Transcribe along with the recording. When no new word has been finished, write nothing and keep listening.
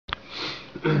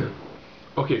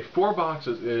Okay, Four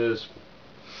Boxes is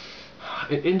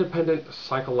an independent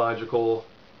psychological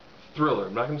thriller.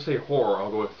 I'm not going to say horror,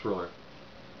 I'll go with thriller.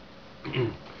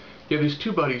 You have these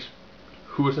two buddies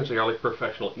who essentially are like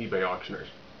professional eBay auctioneers.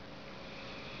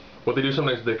 What they do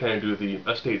sometimes is they kind of do the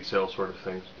estate sale sort of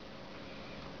things.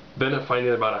 Then at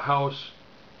finding about a house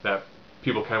that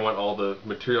people kind of want all the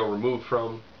material removed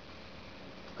from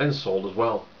and sold as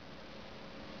well.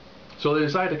 So they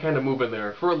decide to kind of move in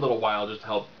there for a little while just to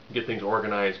help get things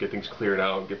organized, get things cleared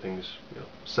out, get things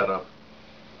set up.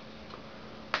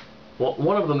 Well,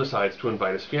 one of them decides to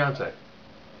invite his fiance,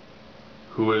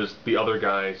 who is the other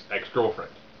guy's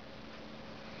ex-girlfriend.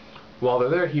 While they're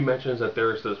there, he mentions that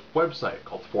there's this website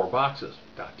called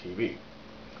fourboxes.tv.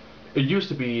 It used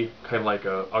to be kind of like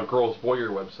a girl's voyeur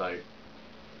website,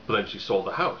 but then she sold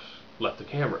the house, left the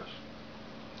cameras.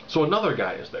 So another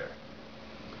guy is there.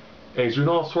 And he's doing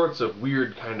all sorts of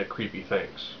weird, kind of creepy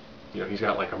things. He's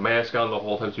got like a mask on the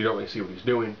whole time, so you don't really see what he's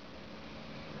doing.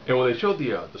 And when they showed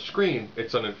the screen,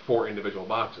 it's done in 4 individual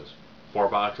boxes. 4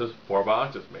 boxes,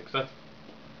 makes sense.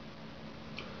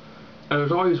 And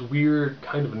there's always weird,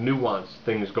 kind of nuanced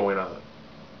things going on.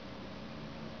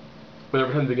 But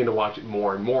every time they begin to watch it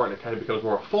more and more, and it kind of becomes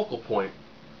more a focal point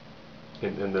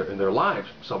in their lives,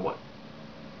 somewhat.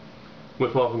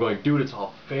 With one of them going, dude, it's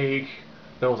all fake.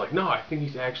 And I was like, no, I think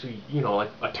he's actually, like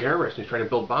a terrorist, and he's trying to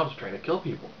build bombs, trying to kill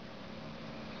people.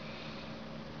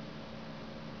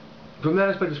 From that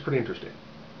aspect, it's pretty interesting.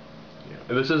 Yeah.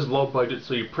 And this is low budget,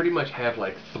 so you pretty much have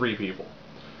like 3 people.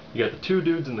 You got the 2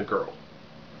 dudes and the girl.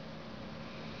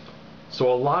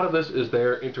 So a lot of this is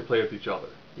their interplay with each other.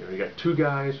 You got 2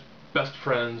 guys, best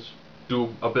friends,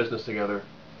 do a business together.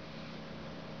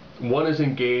 One is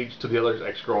engaged to the other's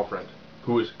ex-girlfriend,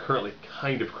 who is currently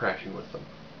kind of crashing with them.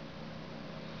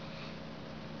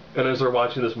 And as they're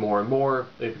watching this more and more,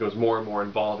 it becomes more and more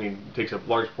involving. It takes a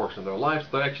large portion of their lives.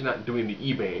 They're actually not doing the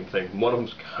eBaying thing. One of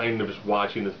them's kind of just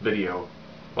watching this video,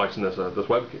 watching this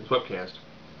webcast,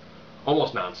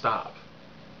 almost non-stop.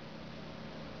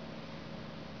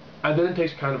 And then it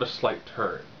takes kind of a slight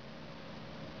turn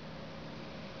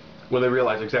when they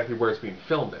realize exactly where it's being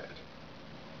filmed at.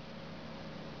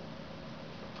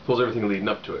 Plus everything leading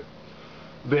up to it.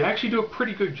 They actually do a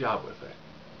pretty good job with it.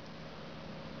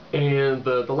 And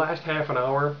the last half an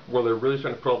hour, where they're really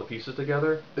trying to put all the pieces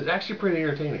together, is actually pretty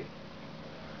entertaining.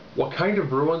 What kind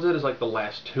of ruins it is like the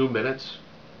last 2 minutes.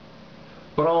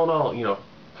 But all in all,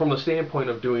 from the standpoint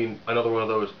of doing another one of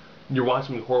those, you're watching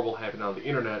something horrible happen on the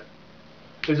internet.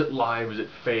 Is it live? Is it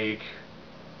fake?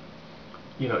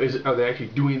 Are they actually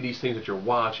doing these things that you're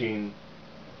watching?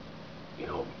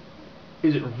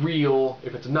 Is it real?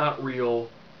 If it's not real,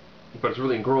 but it's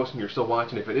really engrossing, you're still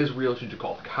watching. If it is real, should you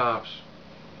call the cops?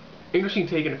 Interesting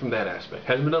taking it from that aspect.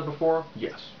 Hasn't been done before?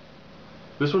 Yes.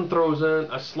 This one throws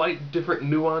in a slight different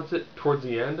nuance towards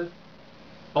the end.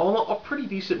 All in all, a pretty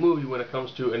decent movie when it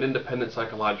comes to an independent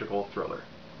psychological thriller.